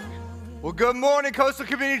Well, good morning, Coastal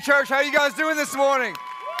Community Church. How are you guys doing this morning?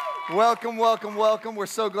 Welcome, welcome, welcome. We're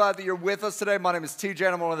so glad that you're with us today. My name is TJ,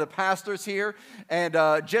 and I'm one of the pastors here. And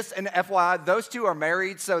just an FYI, those two are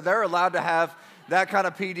married, so they're allowed to have that kind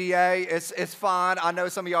of PDA. It's fine. I know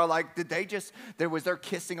some of y'all are like, was there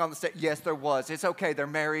kissing on the stage? Yes, there was. It's okay. They're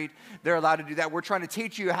married. They're allowed to do that. We're trying to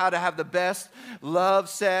teach you how to have the best love,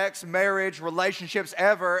 sex, marriage, relationships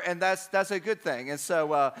ever, and that's a good thing. And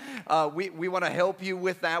so we want to help you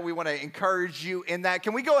with that. We want to encourage you in that.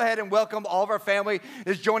 Can we go ahead and welcome all of our family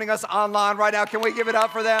that's joining us online right now? Can we give it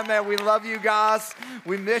up for them, man? We love you guys.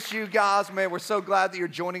 We miss you guys, man. We're so glad that you're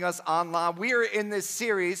joining us online. We are in this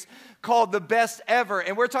series called The Best Ever.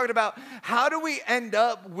 And we're talking about how do we end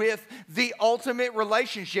up with the ultimate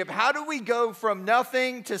relationship? How do we go from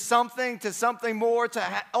nothing to something more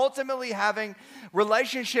to ultimately having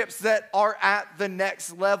relationships that are at the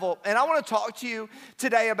next level? And I want to talk to you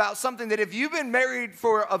today about something that if you've been married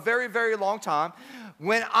for a very, very long time,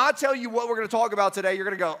 when I tell you what we're going to talk about today, you're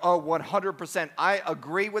going to go, oh, 100%. I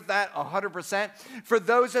agree with that, 100%. For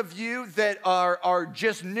those of you that are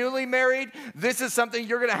just newly married, this is something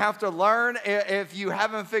you're going to have to learn. If you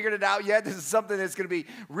haven't figured it out yet, this is something that's going to be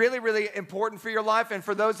really, really important for your life. And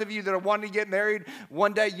for those of you that are wanting to get married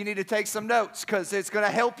one day, you need to take some notes because it's going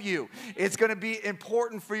to help you. It's going to be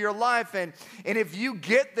important for your life. And if you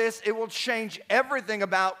get this, it will change everything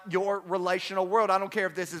about your relational world. I don't care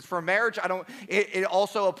if this is for marriage. It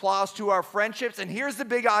also applies to our friendships. And here's the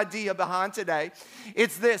big idea behind today.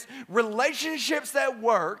 It's this: relationships that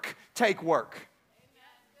work take work.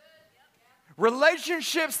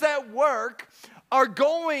 Relationships that work are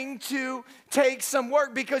going to take some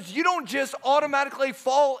work because you don't just automatically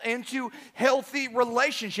fall into healthy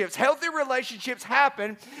relationships. Healthy relationships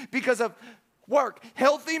happen because of work.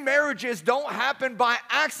 Healthy marriages don't happen by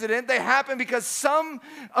accident. They happen because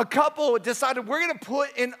a couple decided we're going to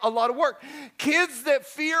put in a lot of work. Kids that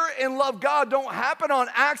fear and love God don't happen on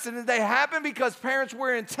accident. They happen because parents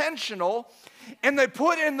were intentional and they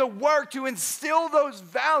put in the work to instill those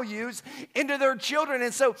values into their children.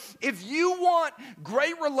 And so if you want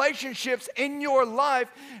great relationships in your life,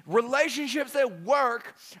 relationships that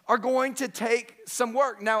work are going to take some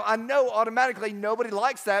work. Now, I know automatically nobody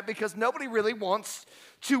likes that because nobody really wants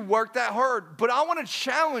to work that hard. But I want to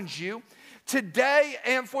challenge you today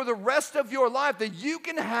and for the rest of your life that you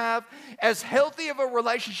can have as healthy of a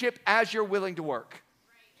relationship as you're willing to work.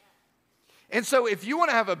 And so if you want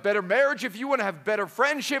to have a better marriage, if you want to have better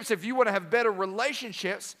friendships, if you want to have better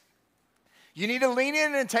relationships, you need to lean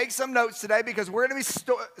in and take some notes today because we're going to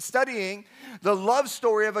be studying the love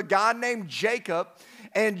story of a guy named Jacob.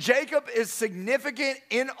 And Jacob is significant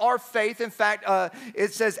in our faith. In fact,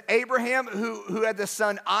 it says Abraham, who had the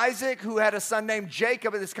son Isaac, who had a son named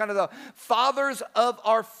Jacob. And it's kind of the fathers of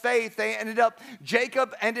our faith.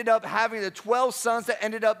 Jacob ended up having the 12 sons that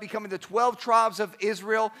ended up becoming the 12 tribes of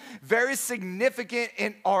Israel. Very significant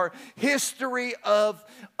in our history of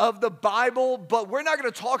the Bible. But we're not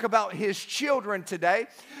going to talk about his children today.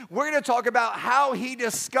 We're going to talk about how he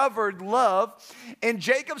discovered love. And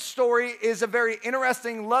Jacob's story is a very interesting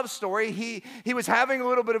love story. He was having a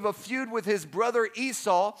little bit of a feud with his brother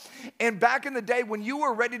Esau. And back in the day when you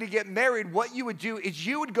were ready to get married, what you would do is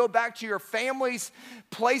you would go back to your family's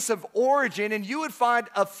place of origin and you would find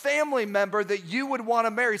a family member that you would want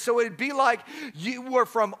to marry. So it'd be like you were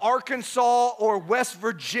from Arkansas or West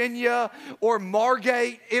Virginia or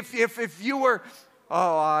Margate. If you were,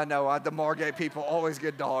 oh, I know, the Margate people always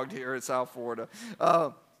get dogged here in South Florida.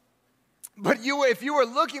 But if you were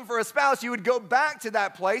looking for a spouse, you would go back to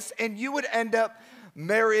that place and you would end up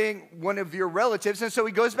marrying one of your relatives. And so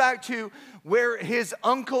he goes back to where his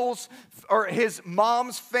uncles or his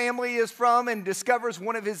mom's family is from and discovers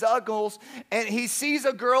one of his uncles. And he sees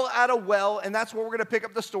a girl at a well, and that's where we're going to pick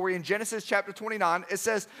up the story in Genesis chapter 29. It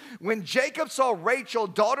says, when Jacob saw Rachel,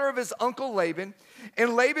 daughter of his uncle Laban,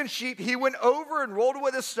 and Laban's sheep, he went over and rolled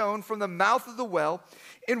away the stone from the mouth of the well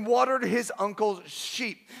and watered his uncle's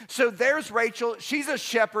sheep. So there's Rachel. She's a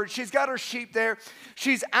shepherd. She's got her sheep there.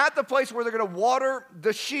 She's at the place where they're going to water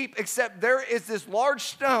the sheep, except there is this large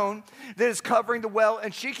stone that is covering the well,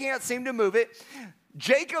 and she can't seem to move it.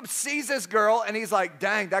 Jacob sees this girl, and he's like,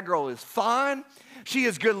 dang, that girl is fine. She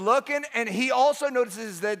is good looking, and he also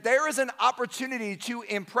notices that there is an opportunity to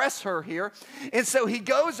impress her here. And so he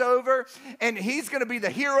goes over, and he's going to be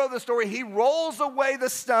the hero of the story. He rolls away the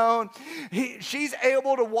stone. She's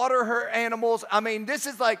able to water her animals. I mean, this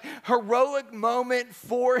is like heroic moment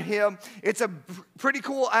for him. It's a pretty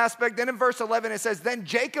cool aspect. Then in verse 11, it says, then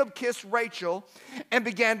Jacob kissed Rachel and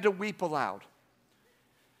began to weep aloud,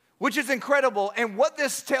 which is incredible. And what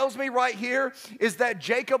this tells me right here is that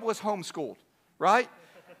Jacob was homeschooled. Right?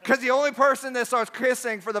 Because the only person that starts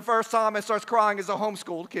kissing for the first time and starts crying is a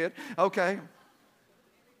homeschooled kid. Okay.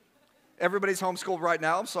 Everybody's homeschooled right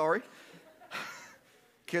now. I'm sorry.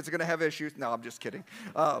 Kids are going to have issues. No, I'm just kidding.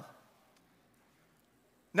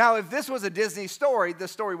 Now, if this was a Disney story, the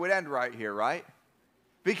story would end right here, right?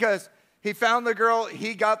 Because he found the girl,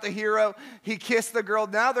 he got the hero, he kissed the girl.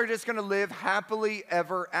 Now they're just going to live happily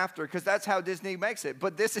ever after, because that's how Disney makes it.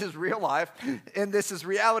 But this is real life, and this is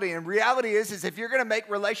reality. And reality is if you're going to make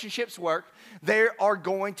relationships work, they are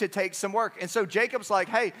going to take some work. And so Jacob's like,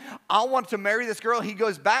 hey, I want to marry this girl. He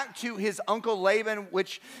goes back to his uncle Laban,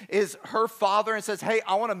 which is her father, and says, hey,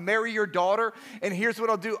 I want to marry your daughter. And here's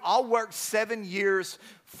what I'll do. I'll work 7 years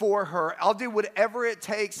for her. I'll do whatever it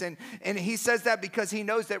takes. And he says that because he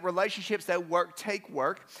knows that relationships that work take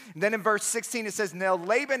work. And then in verse 16, it says, now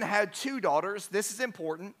Laban had 2 daughters. This is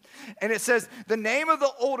important. And it says, the name of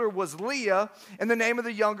the older was Leah, and the name of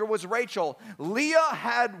the younger was Rachel. Leah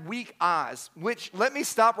had weak eyes, which let me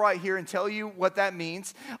stop right here and tell you what that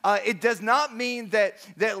means. It does not mean that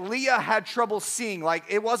Leah had trouble seeing. Like,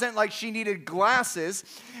 it wasn't like she needed glasses.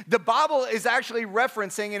 The Bible is actually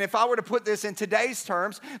referencing, and if I were to put this in today's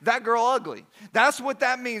terms, that girl ugly. That's what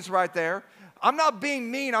that means right there. I'm not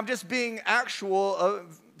being mean. I'm just being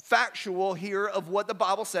factual here of what the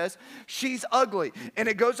Bible says. She's ugly. And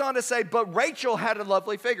it goes on to say, but Rachel had a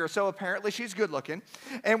lovely figure. So apparently she's good looking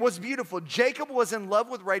and was beautiful. Jacob was in love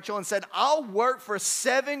with Rachel and said, I'll work for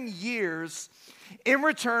 7 years in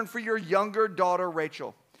return for your younger daughter,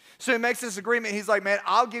 Rachel. So he makes this agreement. He's like, man,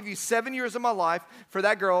 I'll give you 7 years of my life for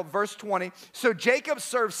that girl. Verse 20. So Jacob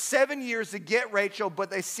served 7 years to get Rachel,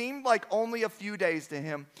 but they seemed like only a few days to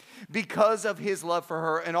him because of his love for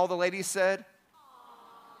her. And all the ladies said,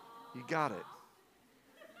 you got it.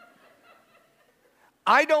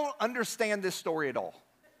 I don't understand this story at all.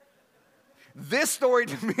 This story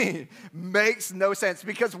to me makes no sense,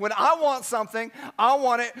 because when I want something, I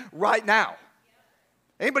want it right now.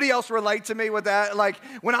 Anybody else relate to me with that? Like,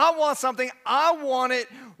 when I want something, I want it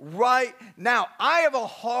right now. I have a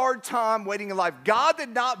hard time waiting in life. God did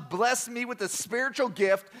not bless me with the spiritual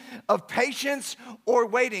gift of patience or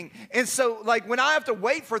waiting. And so, like, when I have to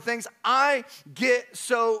wait for things, I get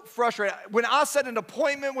so frustrated. When I set an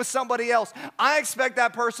appointment with somebody else, I expect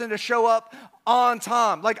that person to show up on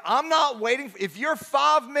time. Like, I'm not waiting. If you're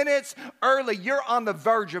 5 minutes early, you're on the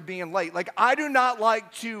verge of being late. Like, I do not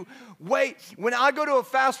like to wait. When I go to a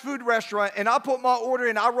fast food restaurant and I put my order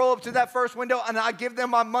in, I roll up to that first window and I give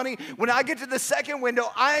them my money. When I get to the second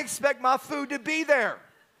window, I expect my food to be there.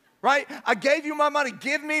 Right? I gave you my money.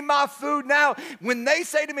 Give me my food now. When they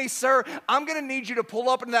say to me, sir, I'm going to need you to pull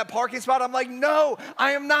up in that parking spot, I'm like, no,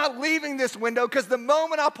 I am not leaving this window, because the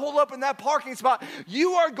moment I pull up in that parking spot,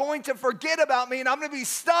 you are going to forget about me and I'm going to be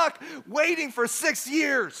stuck waiting for 6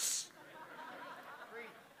 years.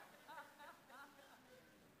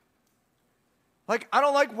 Like, I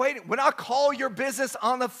don't like waiting. When I call your business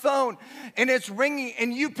on the phone and it's ringing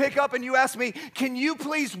and you pick up and you ask me, can you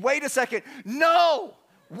please wait a second? No.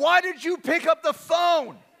 Why did you pick up the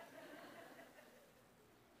phone?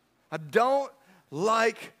 I don't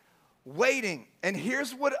like waiting. And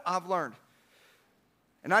here's what I've learned.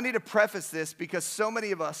 And I need to preface this, because so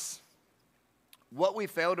many of us, what we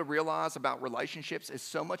fail to realize about relationships is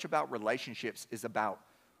so much about relationships is about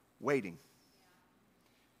waiting.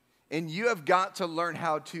 And you have got to learn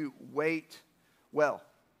how to wait well.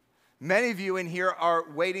 Many of you in here are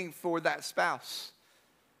waiting for that spouse.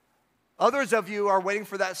 Others of you are waiting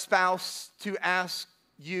for that spouse to ask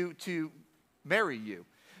you to marry you,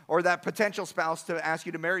 or that potential spouse to ask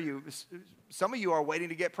you to marry you. Some of you are waiting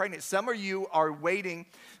to get pregnant. Some of you are waiting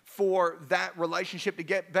for that relationship to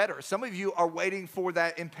get better. Some of you are waiting for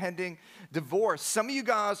that impending divorce. Some of you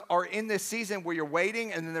guys are in this season where you're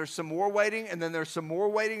waiting, and then there's some more waiting, and then there's some more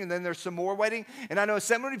waiting, and then there's some more waiting. And I know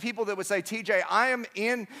so many people that would say, TJ, I am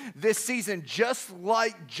in this season just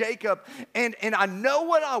like Jacob, and I know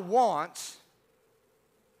what I want.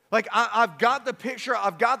 Like, I've got the picture,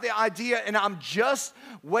 I've got the idea, and I'm just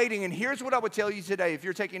waiting. And here's what I would tell you today if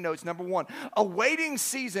you're taking notes. Number one, a waiting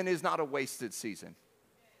season is not a wasted season.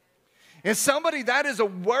 And somebody, that is a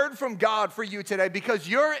word from God for you today, because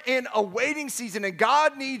you're in a waiting season, and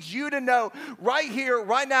God needs you to know right here,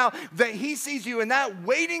 right now, that He sees you. And that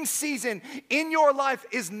waiting season in your life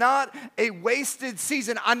is not a wasted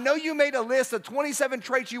season. I know you made a list of 27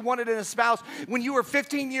 traits you wanted in a spouse when you were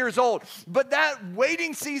 15 years old, but that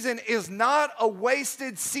waiting season is not a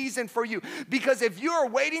wasted season for you, because if you are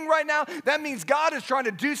waiting right now, that means God is trying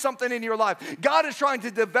to do something in your life. God is trying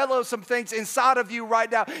to develop some things inside of you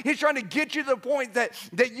right now. He's trying to get you to the point that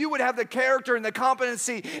you would have the character and the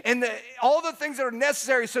competency and all the things that are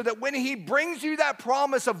necessary so that when he brings you that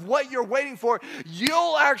promise of what you're waiting for,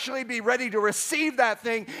 you'll actually be ready to receive that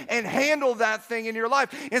thing and handle that thing in your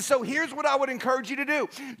life. And so here's what I would encourage you to do.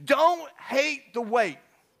 Don't hate the wait.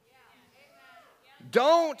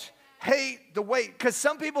 Don't hate the wait, because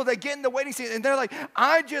some people, they get in the waiting season and they're like,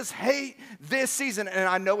 I just hate this season. And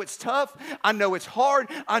I know it's tough. I know it's hard.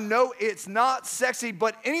 I know it's not sexy,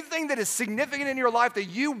 but anything that is significant in your life that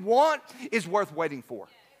you want is worth waiting for.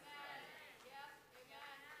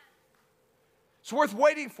 It's worth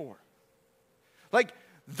waiting for. Like,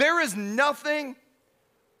 there is nothing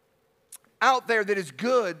out there that is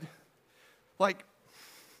good. Like,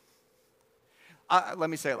 let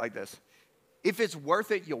me say it like this. If it's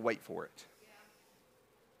worth it, you'll wait for it.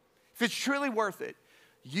 If it's truly worth it,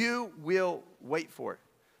 you will wait for it.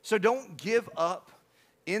 So don't give up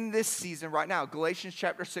in this season right now. Galatians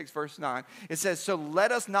chapter 6, verse 9, it says, so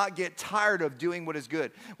let us not get tired of doing what is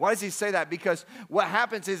good. Why does he say that? Because what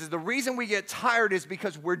happens is the reason we get tired is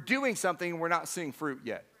because we're doing something and we're not seeing fruit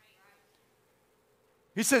yet.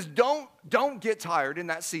 He says, don't get tired in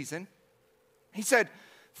that season. He said,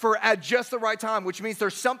 for at just the right time, which means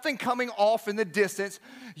there's something coming off in the distance,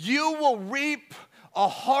 you will reap a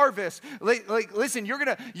harvest. Like, listen, you're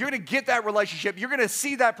gonna get that relationship. You're gonna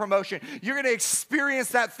see that promotion. You're gonna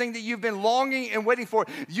experience that thing that you've been longing and waiting for.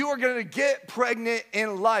 You are gonna get pregnant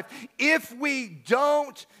in life if we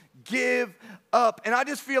don't give up. And I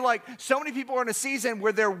just feel like so many people are in a season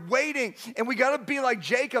where they're waiting, and we got to be like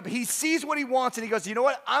Jacob. He sees what he wants and he goes, you know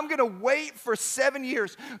what? I'm going to wait for 7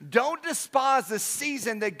 years. Don't despise the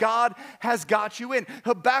season that God has got you in.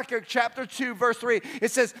 Habakkuk chapter 2, verse 3,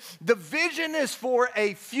 it says, the vision is for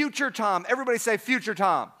a future time. Everybody say future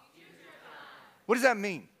time. Future time. What does that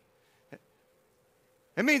mean?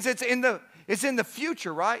 It means it's in the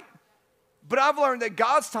future, right? But I've learned that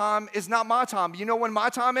God's time is not my time. You know when my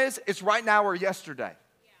time is? It's right now or yesterday.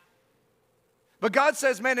 Yeah. But God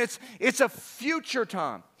says, man, it's a future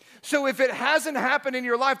time. So if it hasn't happened in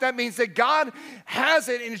your life, that means that God has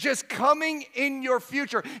it and it's just coming in your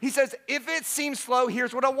future. He says, if it seems slow,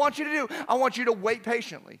 here's what I want you to do. I want you to wait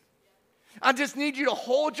patiently. I just need you to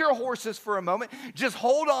hold your horses for a moment. Just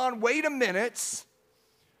hold on, wait a minute.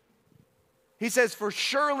 He says, for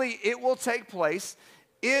surely it will take place.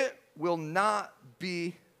 It will not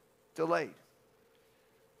be delayed.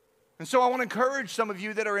 And so I want to encourage some of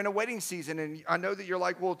you that are in a waiting season, and I know that you're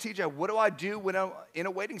like, well, TJ, what do I do when I'm in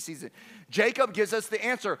a waiting season? Jacob gives us the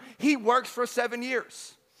answer. He works for 7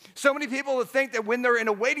 years. So many people think that when they're in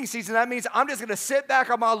a waiting season, that means I'm just going to sit back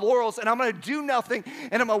on my laurels and I'm going to do nothing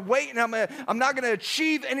and I'm going to wait and I'm not going to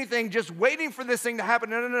achieve anything, just waiting for this thing to happen.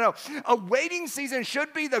 No. A waiting season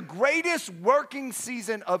should be the greatest working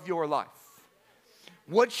season of your life.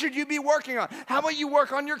 What should you be working on? How about you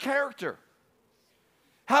work on your character?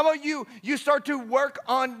 How about you start to work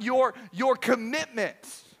on your commitment?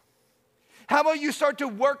 How about you start to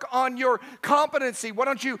work on your competency? Why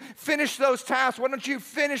don't you finish those tasks? Why don't you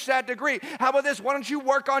finish that degree? How about this? Why don't you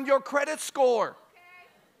work on your credit score?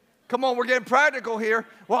 Come on, we're getting practical here.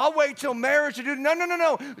 Well, I'll wait till marriage to do.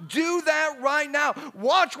 No. Do that right now.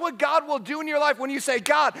 Watch what God will do in your life when you say,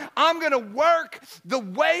 God, I'm going to work the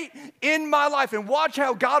wait in my life. And watch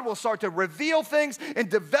how God will start to reveal things and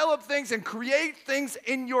develop things and create things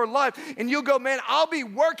in your life. And you'll go, man, I'll be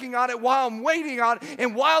working on it while I'm waiting on it.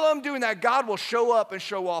 And while I'm doing that, God will show up and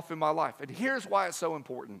show off in my life. And here's why it's so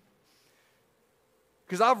important.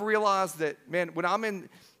 Because I've realized that, man, when I'm in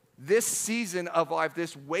this season of life,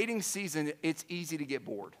 this waiting season, it's easy to get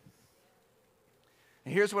bored.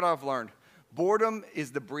 And here's what I've learned. Boredom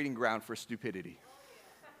is the breeding ground for stupidity.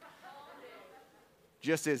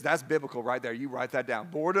 Just is. That's biblical right there. You write that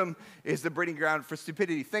down. Boredom is the breeding ground for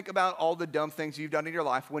stupidity. Think about all the dumb things you've done in your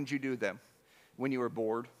life. When did you do them? When you were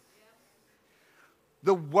bored.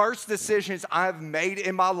 The worst decisions I've made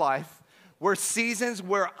in my life were seasons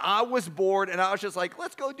where I was bored and I was just like,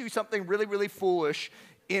 let's go do something really, really foolish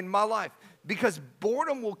in my life, because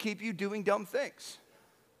boredom will keep you doing dumb things.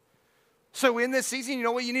 So in this season, you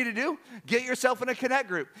know what you need to do? Get yourself in a connect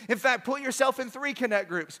group. In fact, put yourself in 3 connect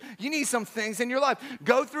groups. You need some things in your life.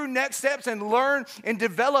 Go through next steps and learn and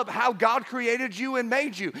develop how God created you and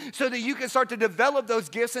made you so that you can start to develop those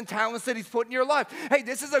gifts and talents that he's put in your life. Hey,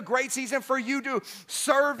 this is a great season for you to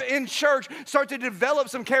serve in church. Start to develop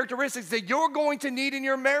some characteristics that you're going to need in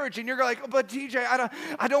your marriage. And you're like, oh, but TJ,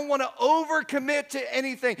 I don't want to overcommit to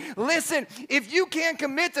anything. Listen, if you can't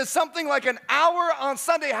commit to something like an hour on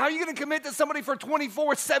Sunday, how are you going to commit to somebody for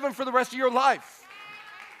 24/7 for the rest of your life?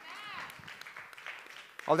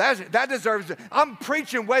 Oh, that deserves it. I'm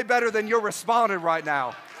preaching way better than you're responding right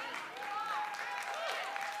now.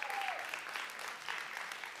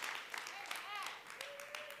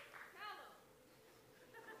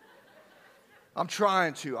 I'm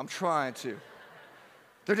trying to.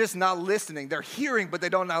 They're just not listening. They're hearing, but they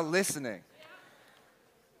don't not listening.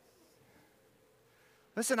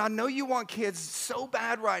 Listen, I know you want kids so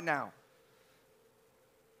bad right now.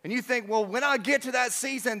 And you think, well, when I get to that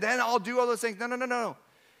season, then I'll do all those things. No.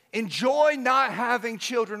 Enjoy not having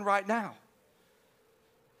children right now.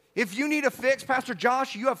 If you need a fix, Pastor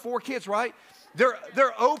Josh, you have 4 kids, right?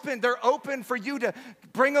 They're open for you to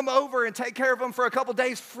bring them over and take care of them for a couple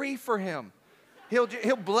days free for him. He'll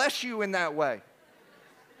bless you in that way.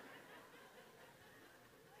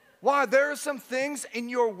 Why? There are some things in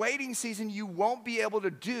your waiting season you won't be able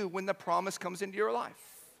to do when the promise comes into your life.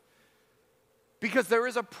 Because there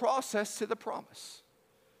is a process to the promise.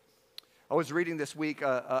 I was reading this week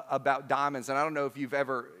about diamonds, and I don't know if you've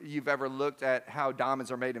ever looked at how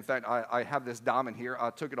diamonds are made. In fact, I have this diamond here.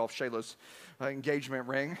 I took it off Shayla's engagement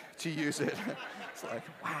ring to use it. It's like,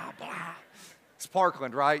 wow, blah. It's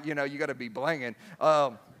Parkland, right? You know, you got to be blinging.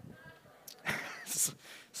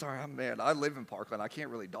 Sorry, I'm mad. I live in Parkland. I can't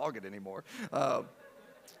really dog it anymore.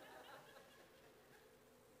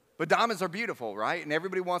 But diamonds are beautiful, right? And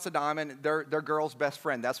everybody wants a diamond. They're girl's best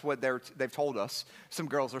friend. That's what they've told us. Some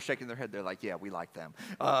girls are shaking their head. They're like, yeah, we like them.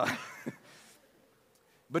 But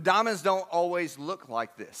diamonds don't always look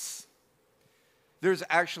like this. There's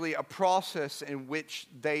actually a process in which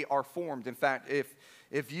they are formed. In fact,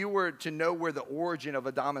 if you were to know where the origin of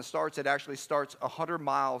a diamond starts, it actually starts 100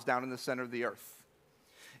 miles down in the center of the earth,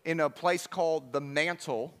 in a place called the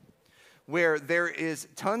mantle, where there is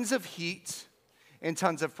tons of heat and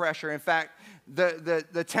tons of pressure. In fact,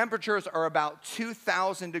 the temperatures are about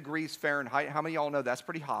 2,000 degrees Fahrenheit. How many of y'all know that's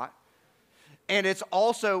pretty hot? And it's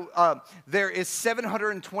also, there is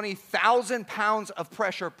 720,000 pounds of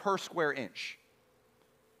pressure per square inch.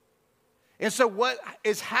 And so what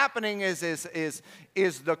is happening is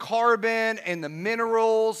the carbon and the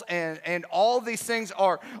minerals and all these things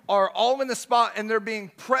are all in the spot, and they're being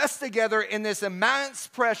pressed together in this immense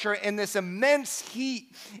pressure and this immense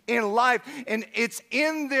heat in life. And it's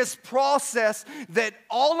in this process that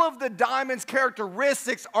all of the diamond's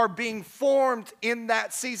characteristics are being formed in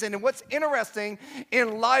that season. And what's interesting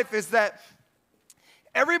in life is that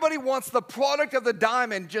everybody wants the product of the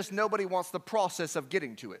diamond, just nobody wants the process of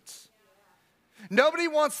getting to it. Nobody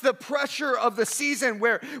wants the pressure of the season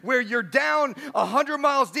where you're down 100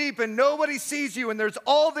 miles deep and nobody sees you, and there's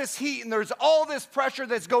all this heat and there's all this pressure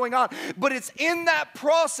that's going on. But it's in that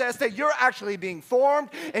process that you're actually being formed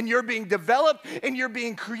and you're being developed and you're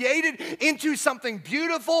being created into something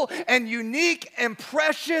beautiful and unique and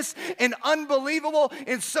precious and unbelievable.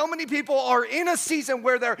 And so many people are in a season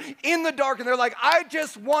where they're in the dark and they're like, I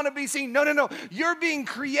just want to be seen. No. You're being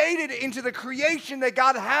created into the creation that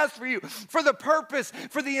God has for you, for the purpose,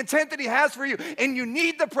 for the intent that he has for you. And you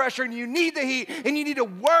need the pressure and you need the heat and you need to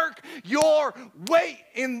work your weight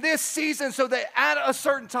in this season so that at a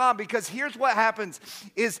certain time, because here's what happens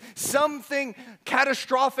is something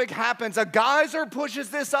catastrophic happens. A geyser pushes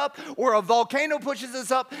this up or a volcano pushes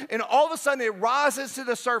this up, and all of a sudden it rises to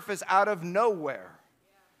the surface out of nowhere.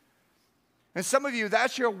 And some of you,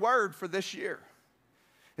 that's your word for this year,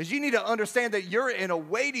 is you need to understand that you're in a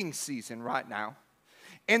waiting season right now.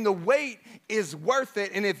 And the wait is worth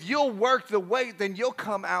it. And if you'll work the wait, then you'll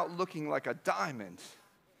come out looking like a diamond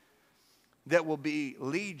that will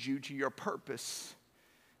lead you to your purpose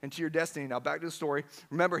and to your destiny. Now back to the story.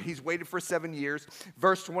 Remember, he's waited for 7 years.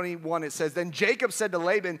 Verse 21, it says, then Jacob said to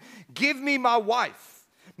Laban, give me my wife.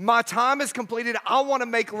 My time is completed. I want to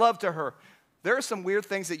make love to her. There are some weird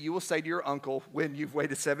things that you will say to your uncle when you've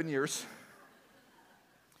waited 7 years.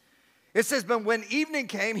 It says, but when evening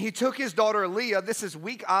came, he took his daughter Leah, this is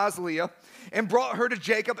weak eyes Leah, and brought her to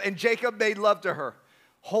Jacob, and Jacob made love to her.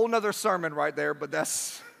 Whole nother sermon right there, but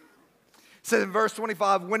that's, it says in verse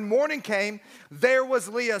 25, when morning came, there was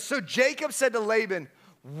Leah. So Jacob said to Laban,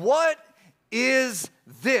 what is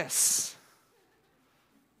this?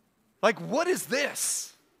 Like, what is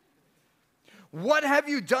this? What have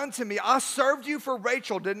you done to me? I served you for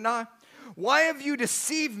Rachel, didn't I? Why have you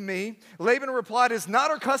deceived me? Laban replied, it's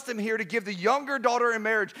not our custom here to give the younger daughter in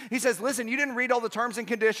marriage. He says, listen, you didn't read all the terms and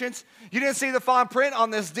conditions. You didn't see the fine print on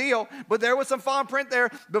this deal, but there was some fine print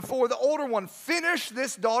there before the older one. Finish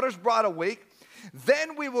this daughter's bridal week.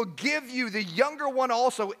 Then we will give you the younger one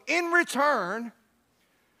also in return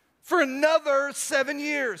for another 7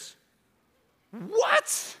 years.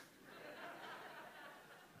 What?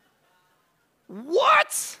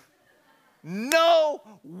 What? No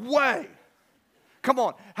way. Come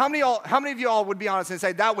on. How many of y'all would be honest and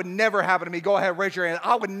say, that would never happen to me? Go ahead, raise your hand.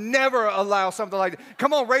 I would never allow something like that.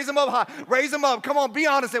 Come on, raise them up high. Raise them up. Come on, be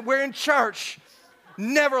honest that we're in church.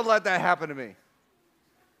 Never let that happen to me.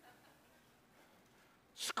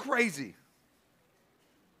 It's crazy.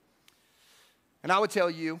 And I would tell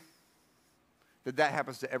you that that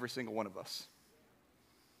happens to every single one of us.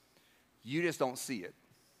 You just don't see it.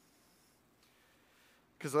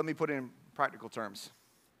 Because let me put it in practical terms.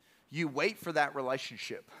 You wait for that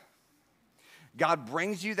relationship. God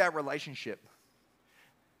brings you that relationship.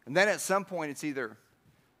 And then at some point, it's either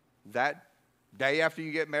that day after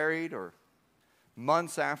you get married or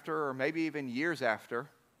months after or maybe even years after.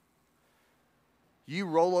 You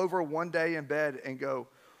roll over one day in bed and go,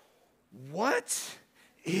 what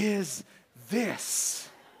is this?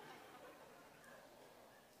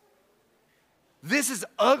 This is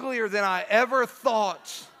uglier than I ever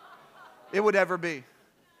thought it would ever be.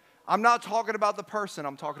 I'm not talking about the person,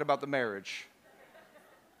 I'm talking about the marriage.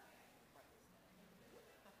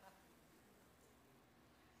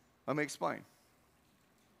 Let me explain.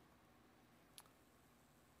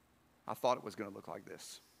 I thought it was going to look like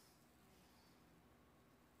this.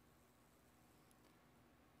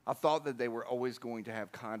 I thought that they were always going to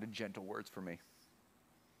have kind and gentle words for me.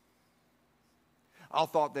 I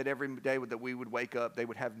thought that every day that we would wake up, they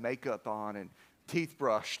would have makeup on and teeth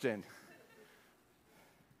brushed. And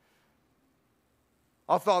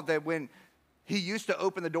I thought that when he used to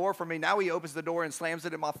open the door for me, now he opens the door and slams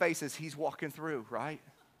it in my face as he's walking through, right?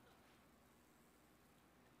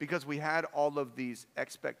 Because we had all of these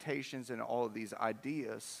expectations and all of these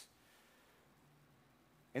ideas.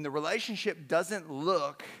 And the relationship doesn't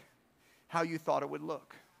look how you thought it would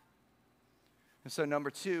look. And so number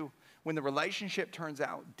two, when the relationship turns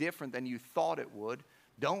out different than you thought it would,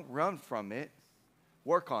 don't run from it,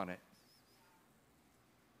 work on it.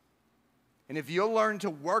 And if you'll learn to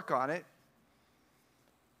work on it,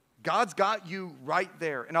 God's got you right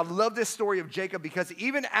there. And I love this story of Jacob because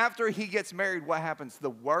even after he gets married, what happens? The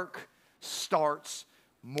work starts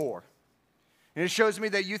more. And it shows me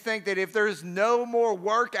that you think that if there's no more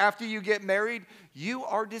work after you get married, you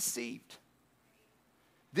are deceived.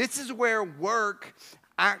 This is where work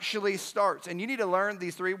actually starts. And you need to learn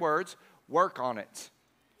these three words: work on it.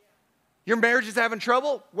 Your marriage is having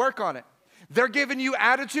trouble? Work on it. They're giving you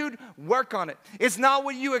attitude? Work on it. It's not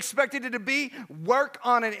what you expected it to be? Work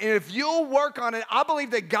on it. And if you'll work on it, I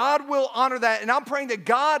believe that God will honor that. And I'm praying that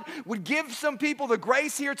God would give some people the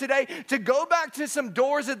grace here today to go back to some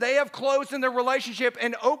doors that they have closed in their relationship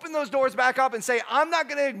and open those doors back up and say, I'm not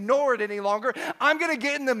going to ignore it any longer. I'm going to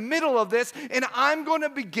get in the middle of this and I'm going to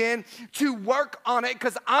begin to work on it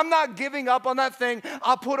because I'm not giving up on that thing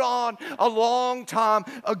I put on a long time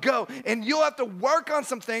ago. And you'll have to work on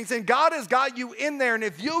some things, and God has got you in there, and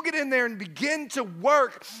if you'll get in there and begin to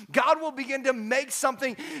work, God will begin to make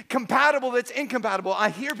something compatible that's incompatible. I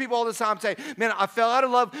hear people all the time say, man, I fell out of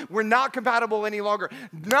love. We're not compatible any longer.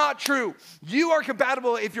 Not true. You are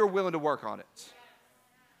compatible if you're willing to work on it.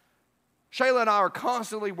 Shayla and I are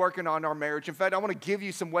constantly working on our marriage. In fact, I want to give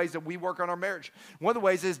you some ways that we work on our marriage. One of the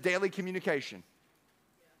ways is daily communication.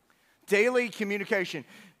 Daily communication.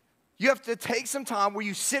 You have to take some time where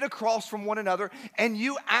you sit across from one another and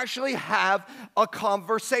you actually have a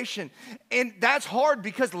conversation. And that's hard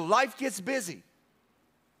because life gets busy.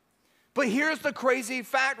 But here's the crazy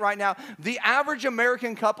fact right now. The average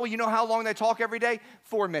American couple, you know how long they talk every day?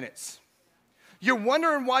 4 minutes. You're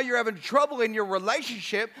wondering why you're having trouble in your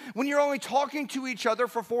relationship when you're only talking to each other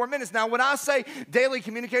for 4 minutes. Now, when I say daily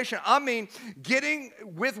communication, I mean getting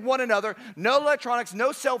with one another, no electronics,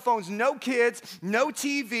 no cell phones, no kids, no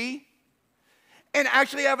TV, and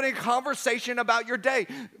actually having a conversation about your day.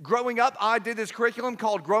 Growing up, I did this curriculum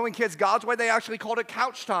called Growing Kids God's Way. They actually called it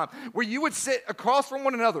couch time, where you would sit across from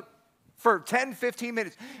one another for 10, 15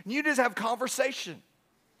 minutes, and you just have conversation.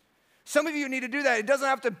 Some of you need to do that. It doesn't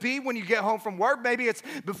have to be when you get home from work. Maybe it's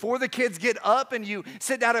before the kids get up and you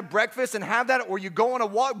sit down at breakfast and have that, or you go on a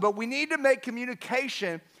walk. But we need to make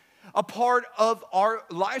communication a part of our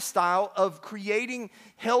lifestyle of creating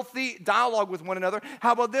healthy dialogue with one another.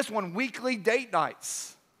 How about this one? Weekly date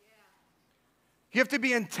nights. You have to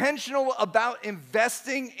be intentional about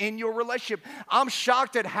investing in your relationship. I'm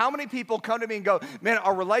shocked at how many people come to me and go, man,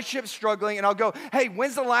 our relationship's struggling. And I'll go, hey,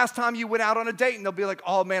 when's the last time you went out on a date? And they'll be like,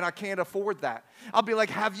 oh, man, I can't afford that. I'll be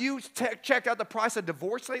like, have you checked out the price of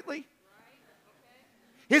divorce lately? Right.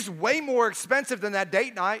 Okay. It's way more expensive than that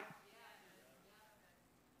date night.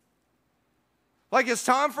 Like, it's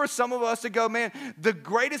time for some of us to go, man, the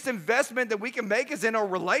greatest investment that we can make is in our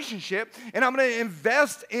relationship, and I'm going to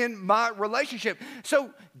invest in my relationship. So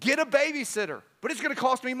get a babysitter, but it's going to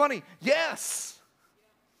cost me money. Yes.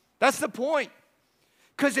 That's the point.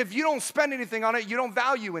 Because if you don't spend anything on it, you don't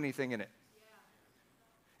value anything in it.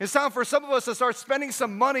 It's time for some of us to start spending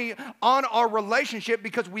some money on our relationship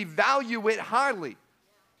because we value it highly.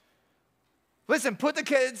 Listen, put the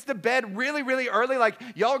kids to bed really, really early. Like,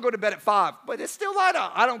 y'all go to bed at 5, but it's still light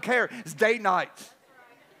out. I don't care. It's date night.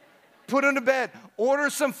 Put them to bed. Order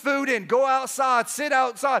some food in. Go outside. Sit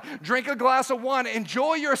outside. Drink a glass of wine.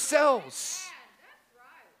 Enjoy yourselves.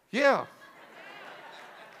 Yeah.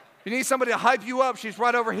 You need somebody to hype you up. She's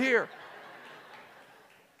right over here.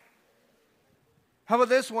 How about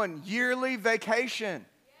this one? Yearly vacation.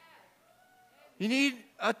 You need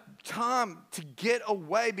a time to get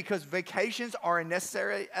away because vacations are a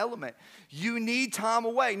necessary element. You need time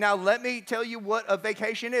away. Now, let me tell you what a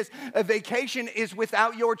vacation is. A vacation is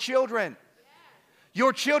without your children.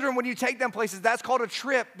 Your children, when you take them places, that's called a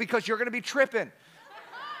trip because you're going to be tripping.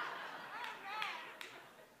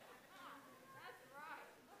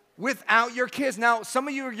 Without your kids. Now, some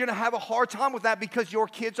of you are going to have a hard time with that because your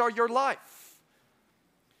kids are your life.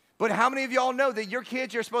 But how many of y'all know that your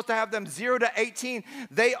kids, you're supposed to have them 0 to 18,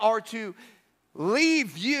 they are to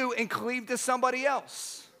leave you and cleave to somebody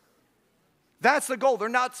else? That's the goal. They're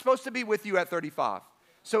not supposed to be with you at 35.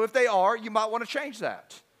 So if they are, you might want to change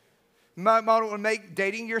that. You might want to make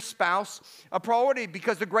dating your spouse a priority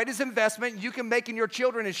because the greatest investment you can make in your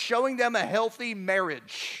children is showing them a healthy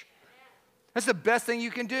marriage. That's the best thing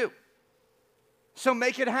you can do. So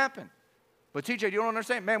make it happen. But TJ, you don't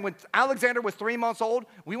understand. Man, when Alexander was 3 months old,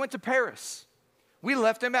 we went to Paris. We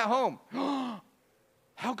left him at home.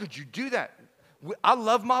 How could you do that? I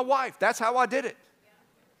love my wife. That's how I did it.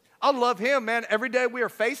 I love him, man. Every day we were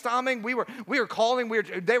FaceTiming. We were calling.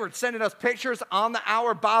 They were sending us pictures on the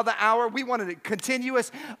hour, by the hour. We wanted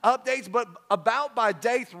continuous updates. But about by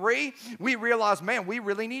day 3, we realized, man, we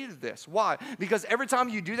really needed this. Why? Because every time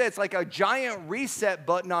you do that, it's like a giant reset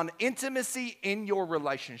button on intimacy in your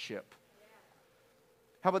relationship.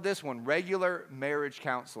 How about this one? Regular marriage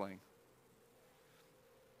counseling.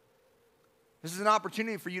 This is an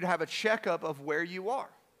opportunity for you to have a checkup of where you are.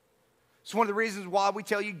 It's one of the reasons why we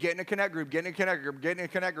tell you get in a connect group, get in a connect group, get in a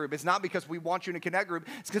connect group. It's not because we want you in a connect group.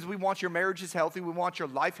 It's because we want your marriages healthy. We want your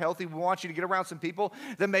life healthy. We want you to get around some people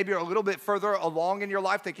that maybe are a little bit further along in your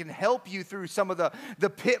life that can help you through some of the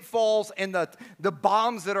pitfalls and the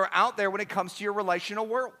bombs that are out there when it comes to your relational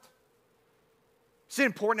world. It's an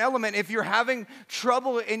important element. If you're having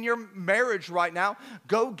trouble in your marriage right now,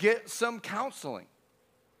 go get some counseling.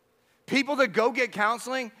 People that go get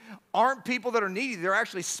counseling aren't people that are needy. They're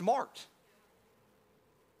actually smart.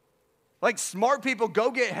 Like smart people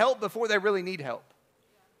go get help before they really need help.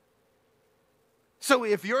 So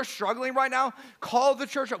if you're struggling right now, call the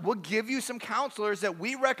church up. We'll give you some counselors that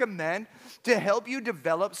we recommend to help you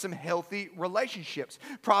develop some healthy relationships.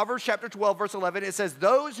 Proverbs chapter 12, verse 11, it says,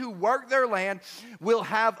 those who work their land will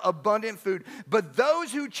have abundant food, but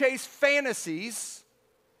those who chase fantasies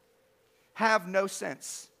have no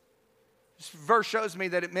sense. This verse shows me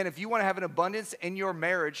that it meant if you want to have an abundance in your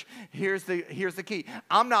marriage, here's the key.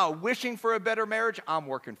 I'm not wishing for a better marriage, I'm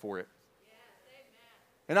working for it.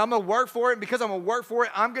 And I'm going to work for it. And because I'm going to work for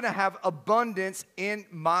it, I'm going to have abundance in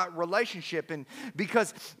my relationship. And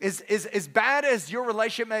because as bad as your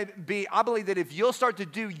relationship may be, I believe that if you'll start to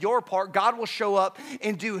do your part, God will show up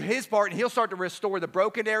and do his part. And he'll start to restore the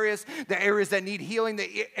broken areas, the areas that need healing,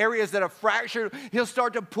 the areas that are fractured. He'll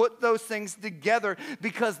start to put those things together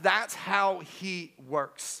because that's how he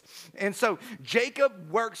works. And so Jacob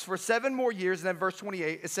works for 7 more years. And then verse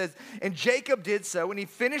 28, it says, and Jacob did so. And he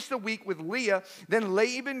finished the week with Leah. Then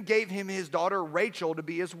Laban gave him his daughter Rachel to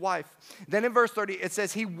be his wife. Then in verse 30, it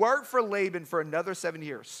says he worked for Laban for another 7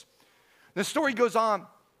 years. The story goes on.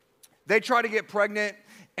 They try to get pregnant,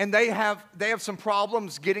 and they have some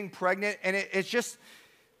problems getting pregnant. And it's just,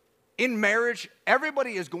 in marriage,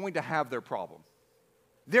 everybody is going to have their problem.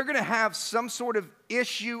 They're going to have some sort of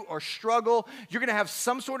issue or struggle. You're going to have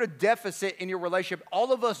some sort of deficit in your relationship.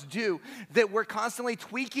 All of us do, that we're constantly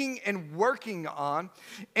tweaking and working on.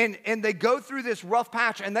 And they go through this rough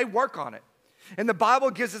patch and they work on it. And the Bible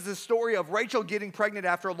gives us the story of Rachel getting pregnant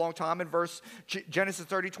after a long time. In Genesis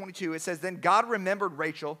 30:22, it says, then God remembered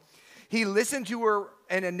Rachel. He listened to her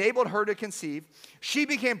and enabled her to conceive. She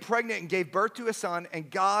became pregnant and gave birth to a son, and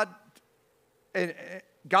God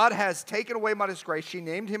has taken away my disgrace. She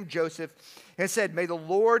named him Joseph and said, may the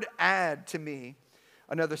Lord add to me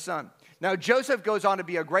another son. Now, Joseph goes on to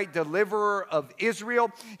be a great deliverer of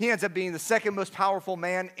Israel. He ends up being the second most powerful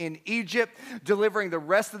man in Egypt, delivering the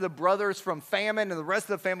rest of the brothers from famine and the rest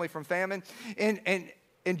of the family from famine. And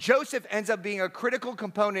And Joseph ends up being a critical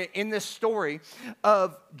component in this story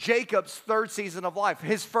of Jacob's third season of life.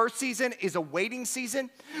 His first season is a waiting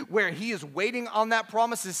season where he is waiting on that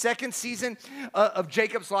promise. The second season of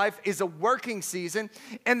Jacob's life is a working season.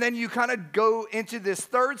 And then you kind of go into this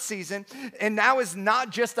third season, and now it's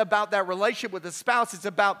not just about that relationship with the spouse. It's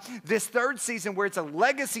about this third season where it's a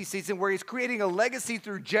legacy season where he's creating a legacy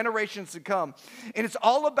through generations to come. And it's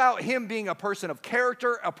all about him being a person of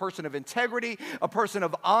character, a person of integrity, a person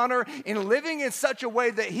of honor, and living in such a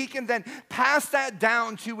way that he can then pass that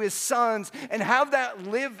down to his sons and have that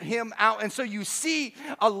live him out. And so you see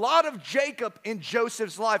a lot of Jacob in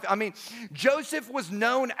Joseph's life. I mean, Joseph was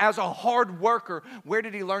known as a hard worker. Where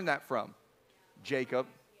did he learn that from? Jacob.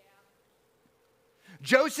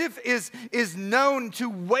 Joseph is known to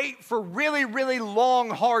wait for really, really long,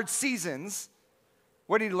 hard seasons.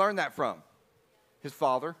 Where did he learn that from? His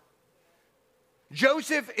father.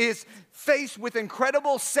 Joseph is faced with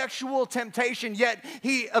incredible sexual temptation, yet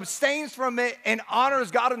he abstains from it and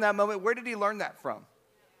honors God in that moment. Where did he learn that from?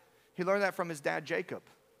 He learned that from his dad, Jacob.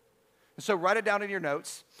 So write it down in your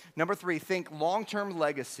notes. Number 3, think long-term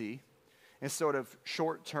legacy instead of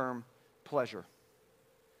short-term pleasure.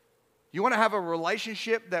 You want to have a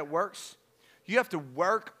relationship that works? You have to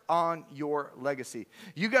work on your legacy.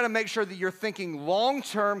 You got to make sure that you're thinking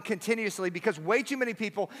long-term continuously, because way too many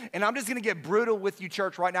people, and I'm just going to get brutal with you,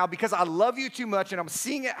 church, right now, because I love you too much and I'm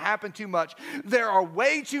seeing it happen too much. There are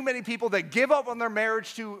way too many people that give up on their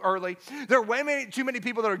marriage too early. There are too many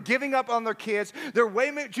people that are giving up on their kids. There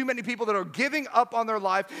are too many people that are giving up on their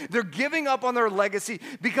life. They're giving up on their legacy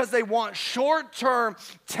because they want short-term,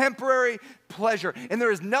 temporary pleasure. And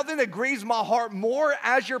there is nothing that grieves my heart more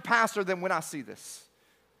as your pastor than when I see this.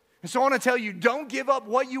 And so I want to tell you, don't give up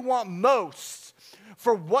what you want most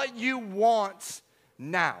for what you want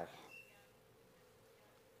now.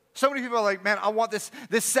 So many people are like, man, I want this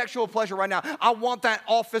sexual pleasure right now. I want that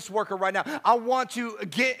office worker right now. I want to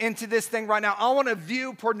get into this thing right now. I want to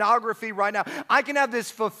view pornography right now. I can have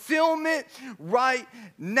this fulfillment right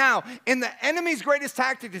now. And the enemy's greatest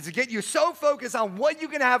tactic is to get you so focused on what you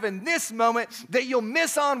can have in this moment that you'll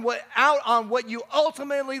miss out on what you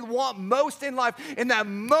ultimately want most in life. And that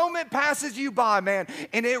moment passes you by, man,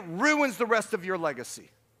 and it ruins the rest of your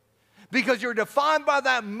legacy. Because you're defined by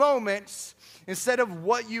that moment instead of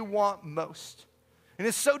what you want most. And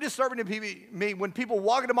it's so disturbing to me when people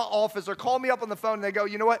walk into my office or call me up on the phone and they go,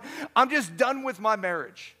 you know what, I'm just done with my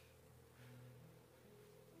marriage.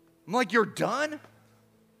 I'm like, you're done?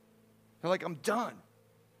 They're like, I'm done.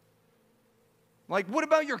 I'm like, what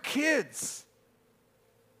about your kids?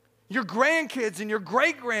 Your grandkids and your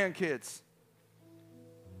great-grandkids?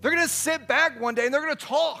 They're going to sit back one day and they're going to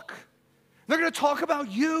talk. They're going to talk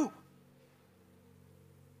about you.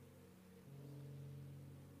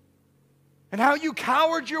 And how you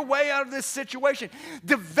cowered your way out of this situation.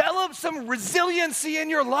 Develop some resiliency in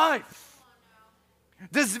your life.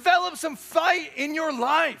 Develop some fight in your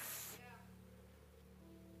life.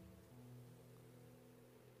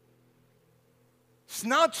 It's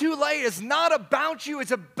not too late. It's not about you.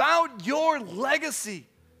 It's about your legacy.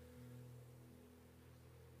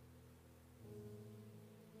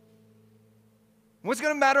 What's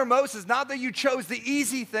going to matter most is not that you chose the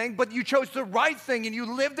easy thing, but you chose the right thing and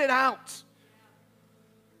you lived it out.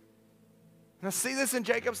 Now see this in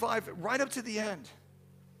Jacob's life right up to the end.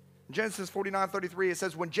 In Genesis 49:33, it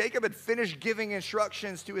says, when Jacob had finished giving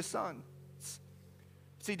instructions to his sons,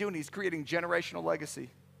 what's he doing? He's creating generational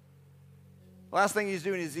legacy. Last thing he's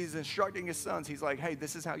doing is he's instructing his sons. He's like, hey,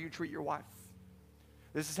 this is how you treat your wife.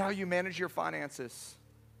 This is how you manage your finances.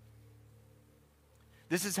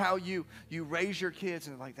 This is how you raise your kids.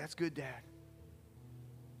 And they're like, that's good, Dad.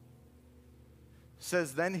 It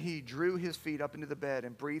says, then he drew his feet up into the bed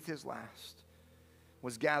and breathed his last,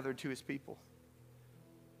 was gathered to his people.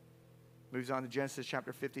 Moves on to Genesis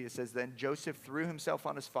chapter 50. It says, then Joseph threw himself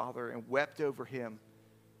on his father and wept over him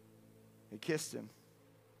and kissed him.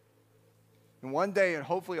 And one day, and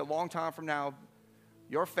hopefully a long time from now,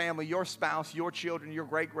 your family, your spouse, your children, your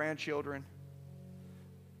great-grandchildren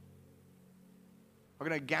are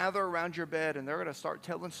going to gather around your bed and they're going to start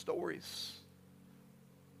telling stories.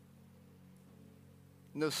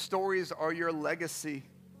 And those stories are your legacy.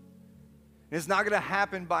 And it's not going to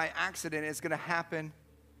happen by accident. It's going to happen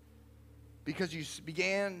because you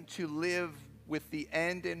began to live with the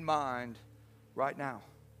end in mind right now.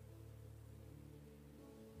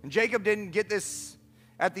 And Jacob didn't get this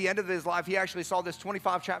at the end of his life. He actually saw this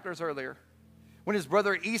 25 chapters earlier. When his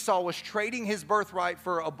brother Esau was trading his birthright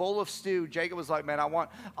for a bowl of stew, Jacob was like, man, I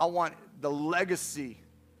want the legacy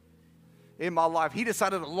in my life. He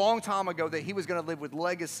decided a long time ago that he was going to live with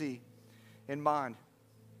legacy in mind.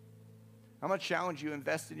 I'm going to challenge you,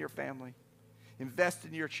 invest in your family. Invest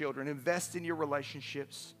in your children. Invest in your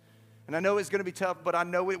relationships. And I know it's going to be tough, but I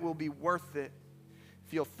know it will be worth it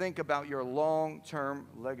if you'll think about your long-term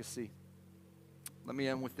legacy. Let me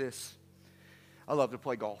end with this. I love to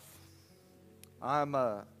play golf. I'm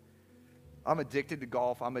addicted to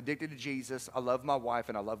golf. I'm addicted to Jesus. I love my wife,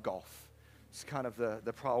 and I love golf. It's kind of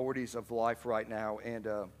the priorities of life right now.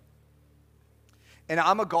 And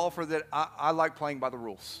I'm a golfer that I like playing by the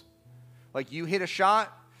rules. Like, you hit a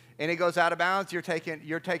shot, and it goes out of bounds, you're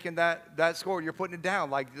taking that score, you're putting it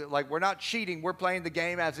down. Like we're not cheating, we're playing the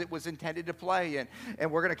game as it was intended to play,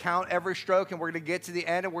 and we're going to count every stroke, and we're going to get to the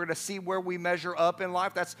end, and we're going to see where we measure up in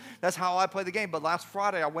life. That's how I play the game. But last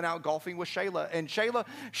Friday, I went out golfing with Shayla, and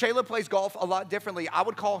Shayla plays golf a lot differently. I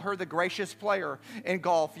would call her the gracious player in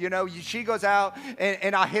golf. You know, she goes out,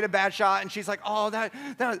 and I hit a bad shot, and she's like, oh, that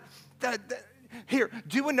here,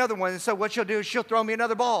 do another one. And so what she'll do is she'll throw me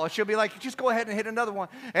another ball. She'll be like, just go ahead and hit another one.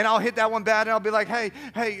 And I'll hit that one bad, and I'll be like, hey,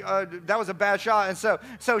 that was a bad shot. And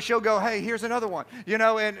so she'll go, hey, here's another one. You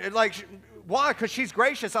know, and like, why? Because she's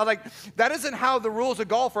gracious. I like, that isn't how the rules of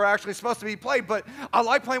golf are actually supposed to be played, but I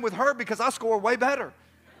like playing with her because I score way better.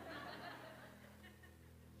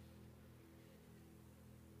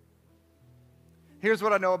 Here's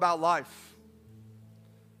what I know about life.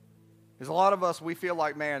 There's a lot of us, we feel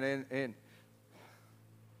like, man,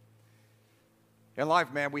 in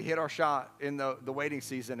life, man, we hit our shot in the waiting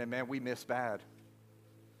season, and, man, we miss bad.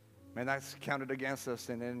 Man, that's counted against us.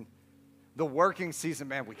 And in the working season,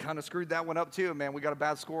 man, we kind of screwed that one up too. Man, we got a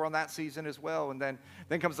bad score on that season as well. And then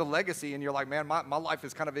comes the legacy, and you're like, man, my life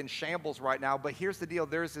is kind of in shambles right now. But here's the deal.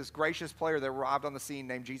 There's this gracious player that arrived on the scene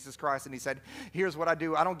named Jesus Christ, and he said, here's what I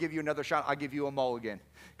do. I don't give you another shot. I give you a mulligan,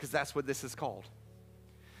 because that's what this is called.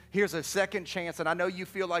 Here's a second chance, and I know you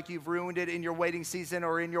feel like you've ruined it in your waiting season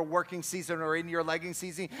or in your working season or in your legging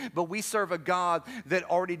season, but we serve a God that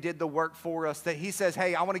already did the work for us, that he says,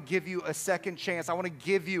 hey, I want to give you a second chance. I want to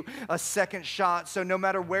give you a second shot. So no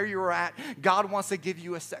matter where you're at, God wants to give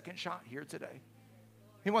you a second shot here today.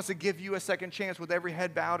 He wants to give you a second chance with every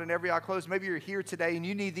head bowed and every eye closed. Maybe you're here today and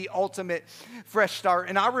you need the ultimate fresh start.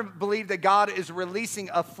 And I believe that God is releasing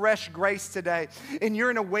a fresh grace today. And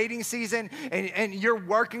you're in a waiting season and you're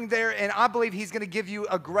working there. And I believe he's going to give you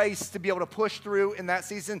a grace to be able to push through in that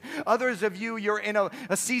season. Others of you, you're in a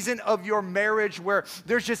season of your marriage where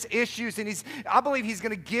there's just issues. And I believe he's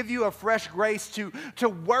going to give you a fresh grace to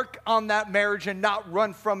work on that marriage and not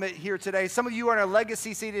run from it here today. Some of you are in a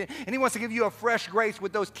legacy season and he wants to give you a fresh grace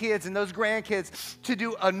with those kids and those grandkids to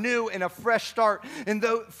do a new and a fresh start. And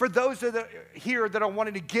for those that are here that are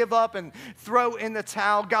wanting to give up and throw in the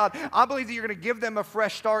towel, God, I believe that you're going to give them a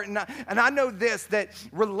fresh start. And I know this, that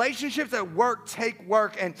relationships at work take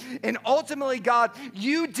work. And ultimately, God,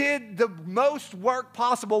 you did the most work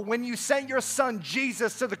possible when you sent your son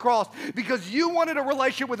Jesus to the cross, because you wanted a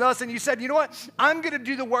relationship with us, and you said, you know what? I'm going to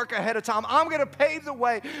do the work ahead of time. I'm going to pave the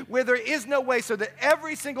way where there is no way, so that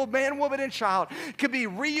every single man, woman, and child could be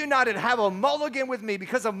reunited, have a mulligan with me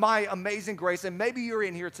because of my amazing grace. And maybe you're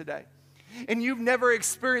in here today and you've never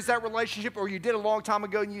experienced that relationship, or you did a long time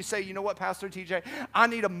ago, and you say, you know what, Pastor TJ, I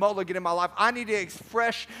need a mulligan in my life. I need a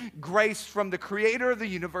fresh grace from the creator of the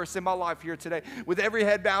universe in my life here today. With every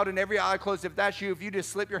head bowed and every eye closed, if that's you, if you just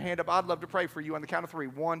slip your hand up, I'd love to pray for you on the count of 3.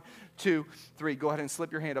 1, 2, 3. Go ahead and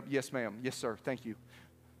slip your hand up. Yes, ma'am. Yes, sir. Thank you.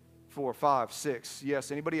 4, 5, 6.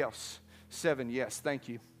 Yes. Anybody else? 7. Yes. Thank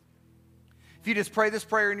you. If you just pray this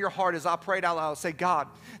prayer in your heart as I prayed out loud, say, God,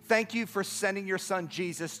 thank you for sending your son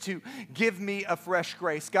Jesus to give me a fresh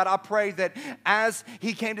grace. God, I pray that as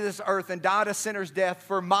he came to this earth and died a sinner's death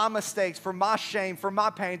for my mistakes, for my shame, for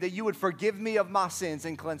my pain, that you would forgive me of my sins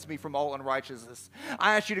and cleanse me from all unrighteousness.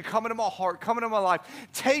 I ask you to come into my heart, come into my life,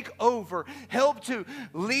 take over, help to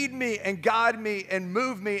lead me and guide me and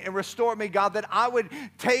move me and restore me, God, that I would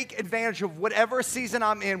take advantage of whatever season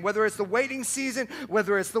I'm in, whether it's the waiting season,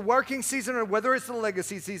 whether it's the working season, or whether it's the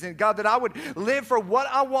legacy season, God, that I would live for what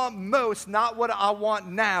I want most, not what I want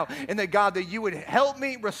now. And that, God, that you would help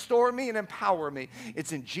me, restore me, and empower me.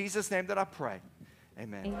 It's in Jesus' name that I pray.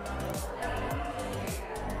 Amen.